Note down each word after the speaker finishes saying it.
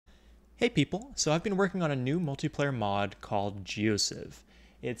Hey people, so I've been working on a new multiplayer mod called Geociv.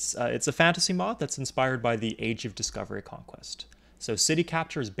 It's a fantasy mod that's inspired by the Age of Discovery Conquest. So city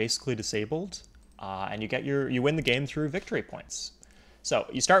capture is basically disabled, and you win the game through victory points. So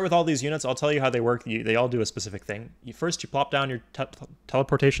you start with all these units. I'll tell you how they work. They all do a specific thing. First, you plop down your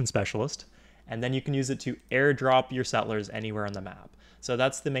teleportation specialist, and then you can use it to airdrop your settlers anywhere on the map. So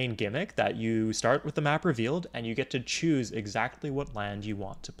that's the main gimmick, that you start with the map revealed, and you get to choose exactly what land you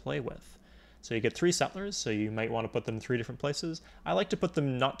want to play with. So you get 3 settlers, so you might want to put them in 3 different places. I like to put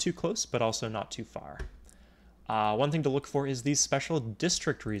them not too close, but also not too far. One thing to look for is these special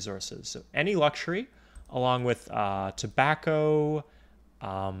district resources. So any luxury, along with tobacco,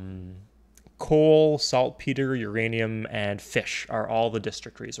 coal, saltpeter, uranium, and fish are all the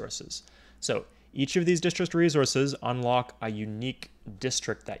district resources. So each of these district resources unlock a unique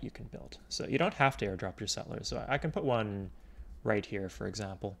district that you can build. So you don't have to airdrop your settlers. So I can put one right here, for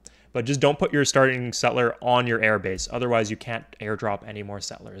example. But just don't put your starting settler on your airbase. Otherwise, you can't airdrop any more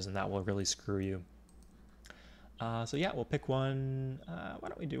settlers, and that will really screw you. So yeah, we'll pick one. Why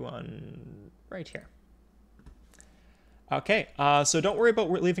don't we do one right here? Okay, so don't worry about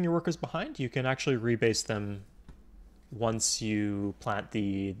leaving your workers behind. You can actually rebase them once you plant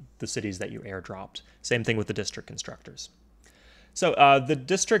the cities that you airdropped. Same thing with the district constructors. So the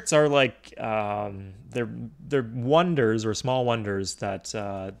districts are like, they're wonders, or small wonders, that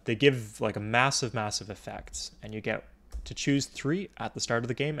they give like a massive effects, and you get to choose 3 at the start of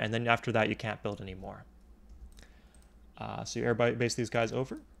the game, and then after that you can't build anymore. So you airbase these guys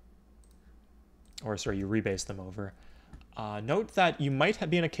over, or sorry, you rebase them over. Note that you might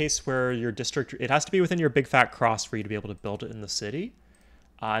be in a case where your district, it has to be within your big fat cross for you to be able to build it in the city.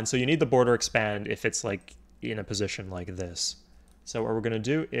 And so you need the border expand if it's like in a position like this. So what we're going to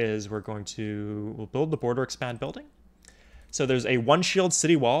do is we'll build the border expand building. So there's a 1 shield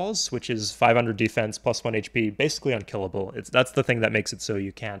city walls, which is 500 defense plus 1 HP, basically unkillable. That's the thing that makes it so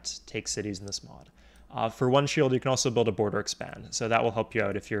you can't take cities in this mod. For 1 shield, you can also build a border expand. So that will help you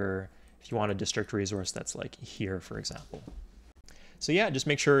out if you want a district resource that's like here, for example. So yeah, just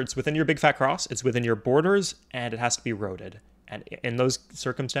make sure it's within your big fat cross, it's within your borders, and it has to be roaded. And in those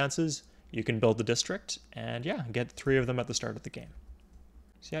circumstances, you can build the district, and yeah, get 3 of them at the start of the game.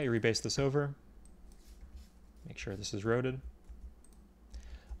 So yeah, you rebase this over. Make sure this is roaded.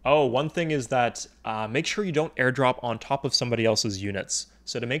 Oh, one thing is that make sure you don't airdrop on top of somebody else's units.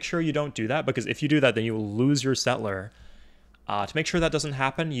 So to make sure you don't do that, because if you do that, then you will lose your settler. To make sure that doesn't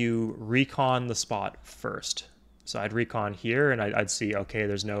happen, you recon the spot first. So I'd recon here, and I'd see, okay,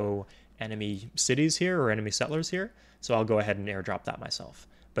 there's no enemy cities here or enemy settlers here, so I'll go ahead and airdrop that myself.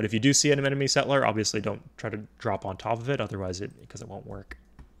 But if you do see an enemy settler, obviously don't try to drop on top of it, otherwise because it won't work.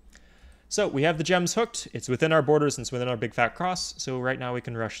 So we have the gems hooked. It's within our borders and it's within our big fat cross, so right now we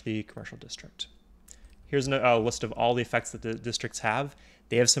can rush the commercial district. Here's a list of all the effects that the districts have.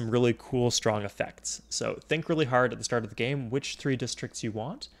 They have some really cool, strong effects. So think really hard at the start of the game which 3 districts you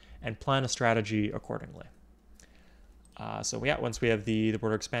want, and plan a strategy accordingly. So yeah, once we have the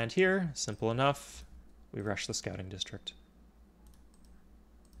border expand here, simple enough, we rush the scouting district.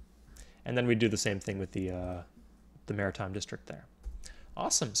 And then we do the same thing with the maritime district there.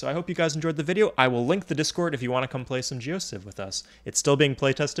 Awesome, so I hope you guys enjoyed the video. I will link the Discord if you want to come play some Geociv with us. It's still being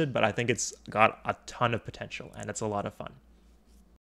playtested, but I think it's got a ton of potential, and it's a lot of fun.